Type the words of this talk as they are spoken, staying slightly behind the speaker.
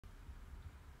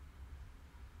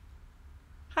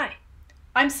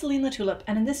I'm Celine Tulip,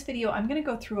 and in this video I'm going to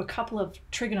go through a couple of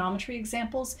trigonometry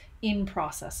examples in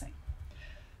processing.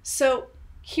 So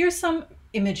here's some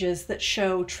images that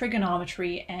show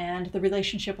trigonometry and the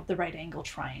relationship of the right angle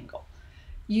triangle.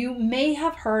 You may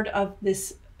have heard of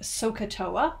this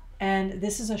SOHCAHTOA, and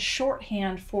this is a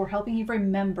shorthand for helping you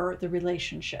remember the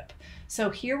relationship. So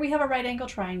here we have a right angle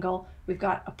triangle. We've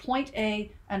got a point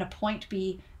A and a point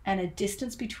B and a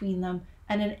distance between them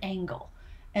and an angle.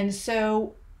 And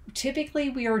so typically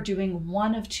we are doing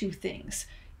one of two things.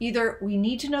 Either we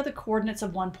need to know the coordinates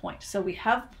of one point. So we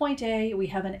have point A, we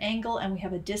have an angle, and we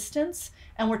have a distance,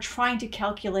 and we're trying to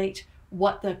calculate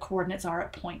what the coordinates are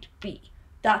at point B.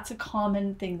 That's a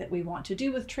common thing that we want to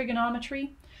do with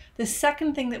trigonometry. The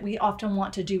second thing that we often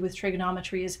want to do with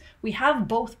trigonometry is we have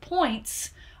both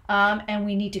points and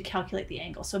we need to calculate the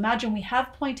angle. So imagine we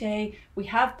have point A, we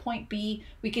have point B.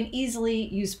 We can easily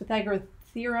use Pythagoras'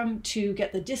 theorem to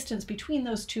get the distance between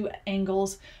those two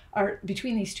angles, or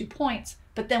between these 2 points,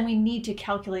 but then we need to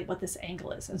calculate what this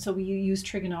angle is. And so we use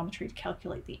trigonometry to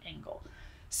calculate the angle.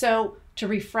 So to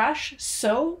refresh,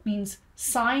 SO means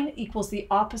sine equals the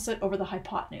opposite over the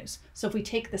hypotenuse. So if we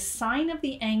take the sine of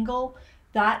the angle,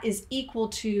 that is equal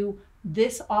to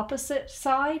this opposite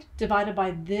side divided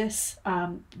by this,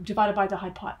 divided by the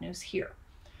hypotenuse here.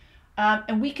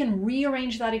 And we can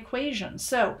rearrange that equation.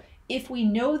 So if we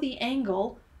know the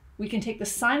angle, we can take the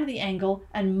sine of the angle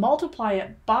and multiply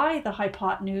it by the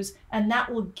hypotenuse, and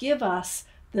that will give us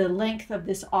the length of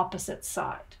this opposite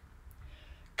side.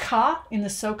 Ka in the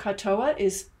SOHCAHTOA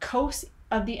is cos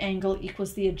of the angle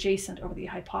equals the adjacent over the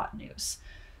hypotenuse.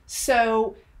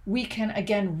 So we can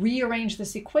again rearrange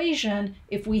this equation.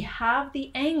 If we have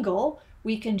the angle,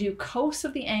 we can do cos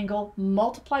of the angle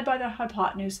multiplied by the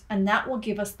hypotenuse, and that will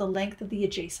give us the length of the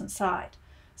adjacent side.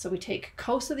 So we take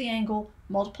cos of the angle,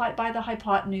 multiply it by the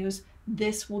hypotenuse.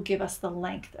 This will give us the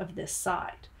length of this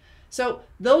side. So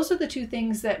those are the two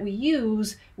things that we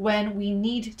use when we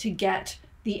need to get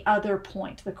the other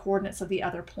point, the coordinates of the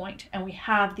other point, and we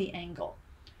have the angle.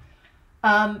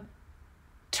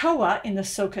 TOA in the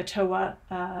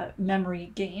SOHCAHTOA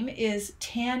memory game is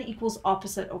tan equals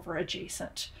opposite over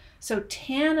adjacent. So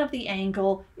tan of the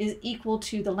angle is equal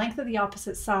to the length of the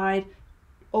opposite side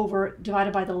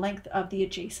divided by the length of the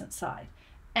adjacent side.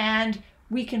 And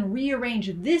we can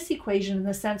rearrange this equation in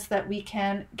the sense that we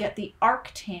can get the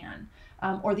arctan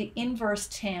or the inverse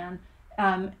tan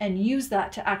and use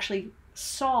that to actually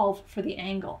solve for the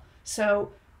angle.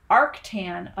 So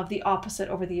arctan of the opposite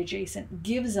over the adjacent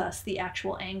gives us the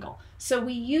actual angle. So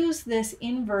we use this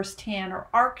inverse tan or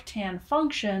arctan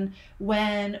function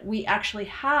when we actually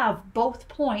have both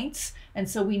points, and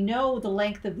so we know the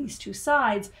length of these two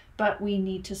sides, but we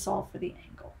need to solve for the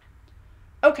angle.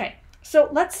 Okay, so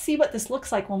let's see what this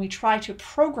looks like when we try to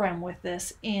program with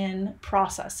this in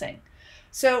processing.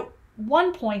 So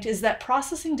one point is that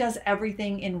processing does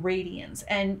everything in radians,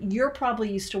 and you're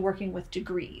probably used to working with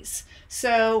degrees.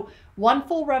 So 1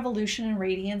 full revolution in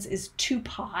radians is 2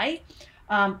 pi.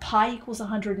 Pi equals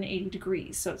 180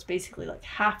 degrees, so it's basically like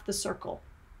half the circle.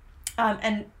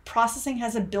 And processing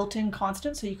has a built-in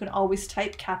constant, so you can always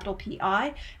type capital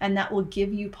Pi, and that will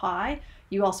give you pi.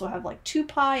 You also have like 2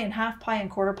 pi and half pi and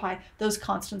quarter pi. Those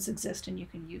constants exist and you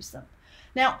can use them.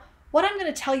 Now, what I'm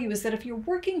going to tell you is that if you're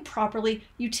working properly,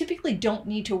 you typically don't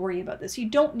need to worry about this. You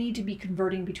don't need to be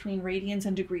converting between radians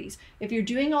and degrees. If you're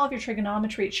doing all of your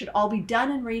trigonometry, it should all be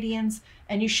done in radians,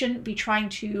 and you shouldn't be trying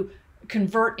to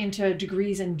convert into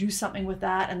degrees and do something with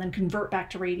that and then convert back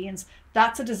to radians.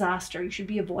 That's a disaster. You should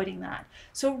be avoiding that.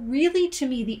 So really, to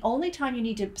me, the only time you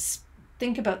need to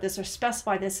think about this or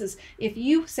specify this is if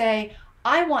you say,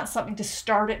 I want something to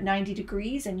start at 90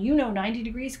 degrees, and you know 90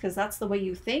 degrees because that's the way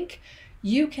you think.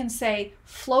 You can say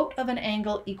float of an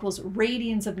angle equals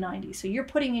radians of 90. So you're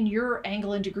putting in your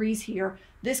angle in degrees here.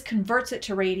 This converts it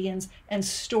to radians and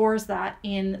stores that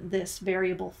in this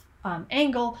variable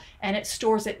angle, and it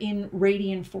stores it in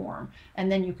radian form.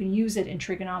 And then you can use it in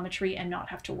trigonometry and not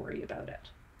have to worry about it.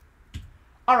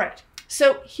 All right,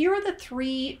 so here are the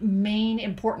 3 main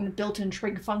important built-in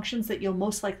trig functions that you'll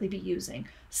most likely be using: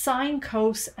 sine,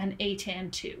 cos, and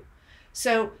atan2.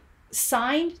 So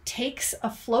sine takes a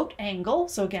float angle,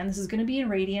 so again, this is going to be in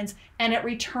radians, and it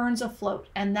returns a float,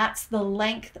 and that's the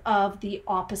length of the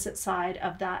opposite side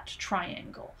of that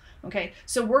triangle. Okay,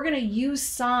 so we're going to use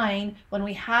sine when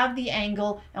we have the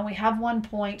angle and we have 1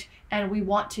 point and we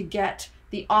want to get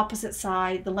the opposite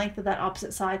side, the length of that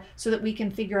opposite side, so that we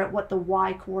can figure out what the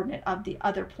y coordinate of the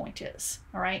other point is.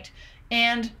 All right,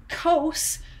 and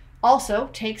cos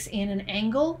also takes in an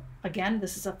angle again,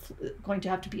 this is going to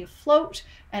have to be a float,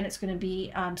 and it's going to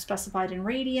be specified in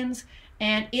radians,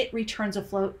 and it returns a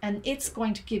float, and it's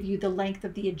going to give you the length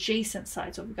of the adjacent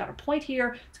side. So if we've got a point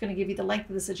here, it's going to give you the length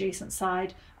of this adjacent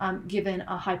side given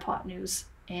a hypotenuse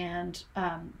and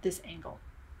this angle.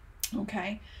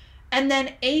 Okay, and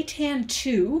then a tan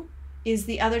 2 is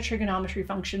the other trigonometry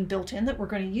function built in that we're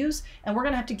going to use, and we're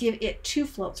going to have to give it two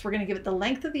floats. We're going to give it the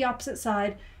length of the opposite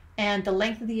side and the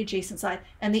length of the adjacent side.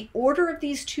 And the order of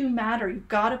these two matter. You've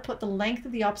got to put the length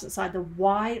of the opposite side, the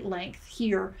y length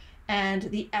here, and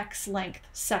the x length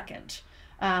second.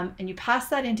 And you pass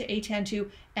that into a tan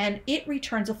 2, and it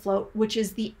returns a float, which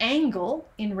is the angle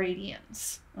in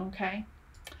radians. Okay,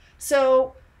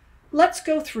 so let's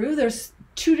go through. There's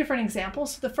two different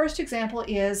examples. So the first example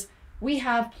is we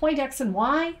have point x and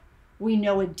y. We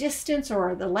know a distance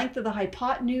or the length of the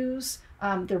hypotenuse,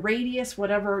 the radius,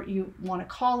 whatever you want to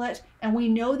call it, and we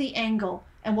know the angle.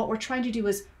 And what we're trying to do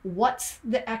is what's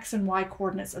the x and y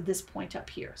coordinates of this point up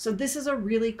here. So this is a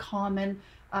really common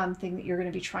thing that you're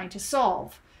going to be trying to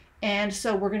solve. And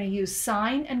so we're going to use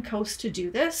sine and cos to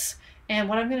do this. And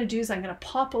what I'm going to do is I'm going to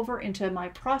pop over into my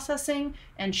processing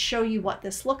and show you what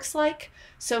this looks like.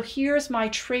 So here's my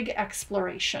trig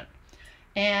exploration.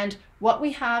 And what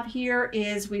we have here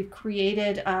is we've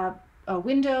created a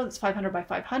window that's 500 by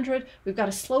 500. We've got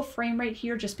a slow frame rate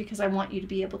here just because I want you to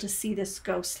be able to see this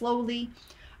go slowly.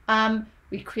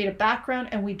 We create a background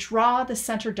and we draw the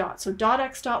center dot. So dot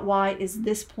x dot y is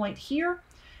this point here.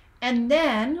 And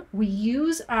then we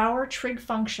use our trig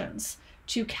functions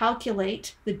to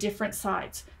calculate the different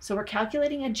sides. So we're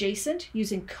calculating adjacent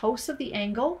using cos of the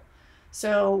angle.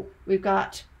 So we've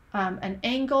got an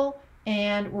angle,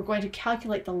 and we're going to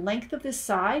calculate the length of this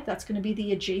side. That's going to be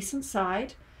the adjacent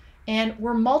side. And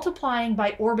we're multiplying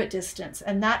by orbit distance,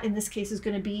 and that in this case is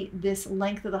going to be this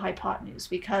length of the hypotenuse,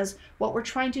 because what we're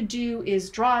trying to do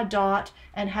is draw a dot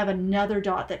and have another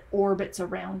dot that orbits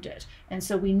around it. And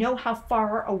so we know how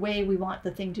far away we want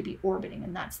the thing to be orbiting,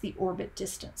 and that's the orbit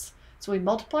distance. So we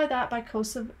multiply that by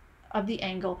cos of the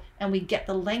angle, and we get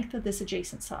the length of this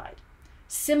adjacent side.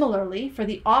 Similarly, for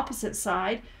the opposite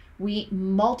side, we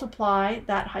multiply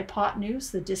that hypotenuse,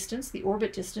 the distance, the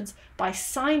orbit distance, by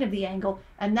sine of the angle,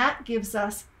 and that gives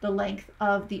us the length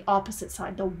of the opposite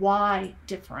side, the y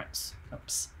difference.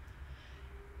 Oops.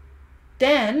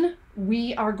 Then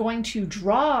we are going to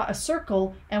draw a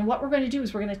circle, and what we're going to do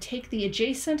is we're going to take the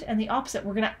adjacent and the opposite,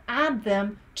 we're going to add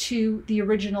them to the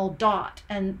original dot,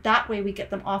 and that way we get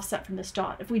them offset from this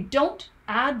dot. If we don't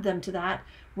add them to that,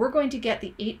 we're going to get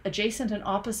the adjacent and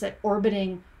opposite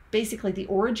orbiting basically the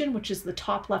origin, which is the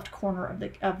top left corner of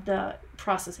the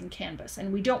processing canvas,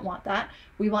 and we don't want that.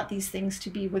 We want these things to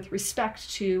be with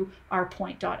respect to our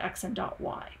point dot x and dot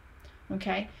y.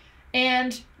 Okay,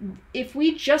 and if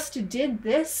we just did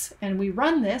this and we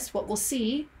run this, what we'll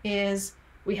see is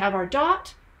we have our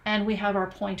dot and we have our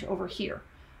point over here.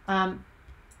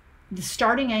 The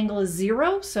starting angle is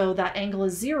 0, so that angle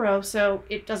is 0, so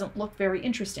it doesn't look very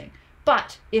interesting.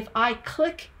 But if I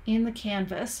click in the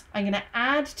canvas, I'm going to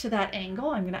add to that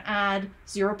angle. I'm going to add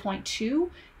 0.2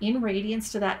 in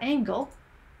radians to that angle.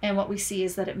 And what we see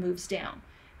is that it moves down.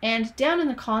 And down in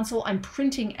the console, I'm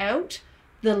printing out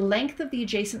the length of the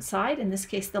adjacent side. In this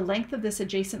case, the length of this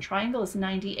adjacent triangle is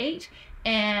 98.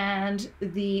 And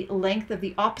the length of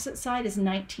the opposite side is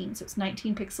 19. So it's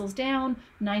 19 pixels down,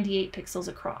 98 pixels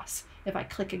across. If I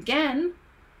click again,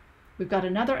 we've got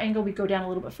another angle, we go down a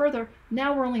little bit further.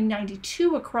 Now we're only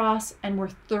 92 across and we're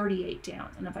 38 down.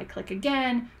 And if I click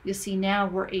again, you'll see now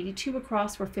we're 82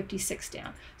 across, we're 56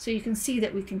 down. So you can see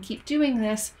that we can keep doing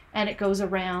this and it goes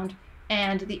around,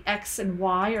 and the x and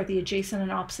y, or the adjacent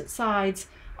and opposite sides,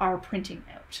 are printing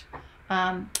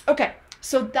out. Okay,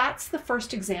 so that's the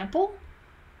first example.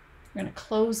 We're going to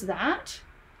close that.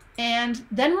 And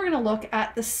then we're going to look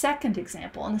at the second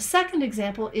example. And the second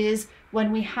example is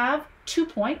when we have 2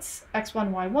 points,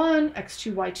 x1, y1,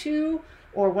 x2, y2,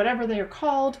 or whatever they are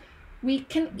called, we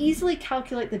can easily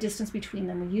calculate the distance between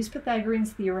them. We use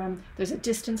Pythagorean's theorem. There's a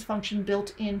distance function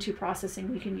built into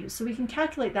processing we can use. So we can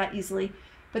calculate that easily,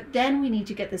 but then we need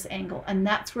to get this angle, and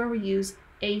that's where we use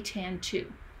a tan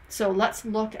 2. So let's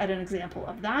look at an example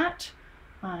of that.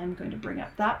 I'm going to bring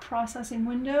up that processing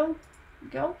window.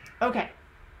 Go. Okay.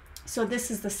 So this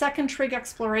is the second trig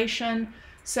exploration.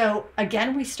 So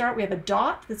again, we have a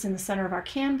dot that's in the center of our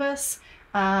canvas,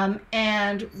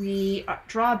 and we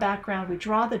draw a background, we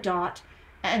draw the dot,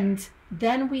 and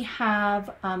then we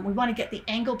have, we want to get the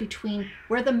angle between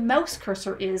where the mouse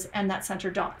cursor is and that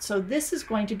center dot. So this is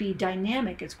going to be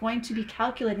dynamic. It's going to be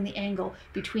calculating the angle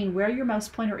between where your mouse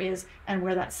pointer is and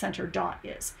where that center dot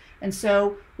is. And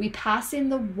so we pass in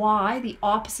the y, the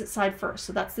opposite side first.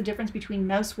 So that's the difference between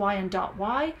mouse y and dot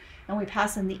y. And we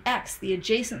pass in the x, the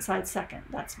adjacent side second.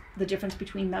 That's the difference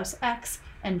between mouse x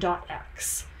and dot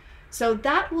x. So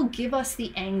that will give us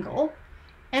the angle.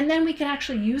 And then we can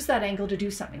actually use that angle to do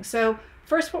something. So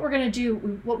first what we're going to do,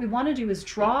 what we want to do is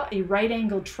draw a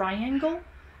right-angled triangle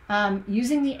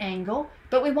using the angle,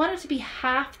 but we want it to be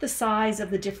half the size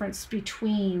of the difference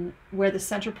between where the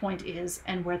center point is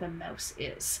and where the mouse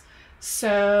is.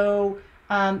 So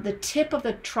the tip of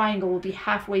the triangle will be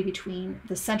halfway between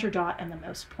the center dot and the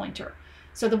mouse pointer.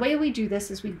 So the way we do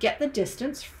this is we get the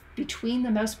distance between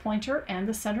the mouse pointer and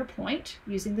the center point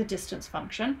using the distance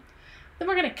function. Then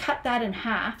we're going to cut that in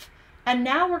half, and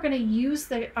now we're going to use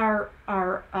our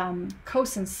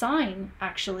cos and sine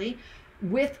actually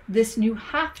with this new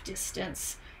half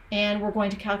distance, and we're going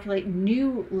to calculate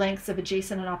new lengths of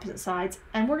adjacent and opposite sides,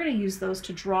 and we're going to use those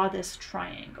to draw this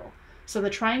triangle. So the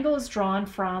triangle is drawn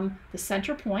from the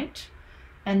center point,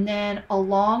 and then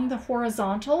along the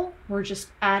horizontal we're just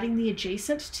adding the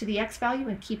adjacent to the x value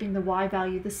and keeping the y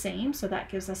value the same, so that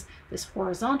gives us this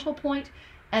horizontal point.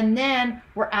 And then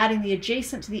we're adding the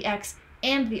adjacent to the x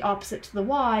and the opposite to the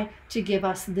y to give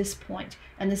us this point.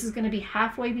 And this is going to be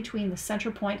halfway between the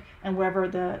center point and wherever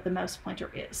the mouse pointer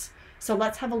is. So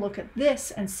let's have a look at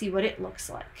this and see what it looks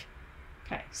like.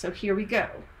 Okay, so here we go.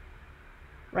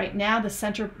 Right now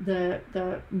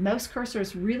the mouse cursor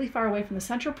is really far away from the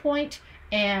center point,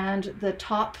 and the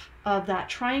top of that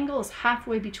triangle is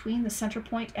halfway between the center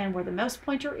point and where the mouse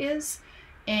pointer is.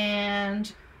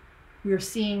 And we're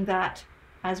seeing that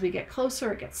as we get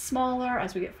closer, it gets smaller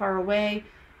as we get far away.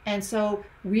 And so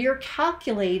we're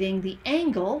calculating the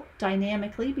angle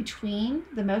dynamically between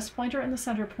the mouse pointer and the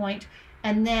center point,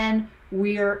 and then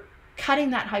we're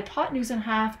cutting that hypotenuse in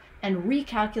half and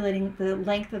recalculating the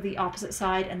length of the opposite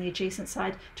side and the adjacent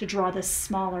side to draw this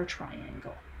smaller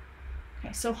triangle.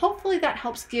 Okay, so hopefully that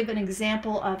helps give an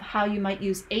example of how you might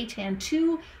use tan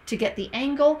 2 to get the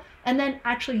angle, and then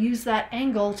actually use that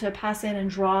angle to pass in and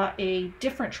draw a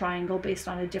different triangle based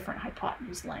on a different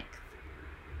hypotenuse length.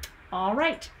 All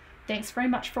right, thanks very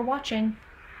much for watching.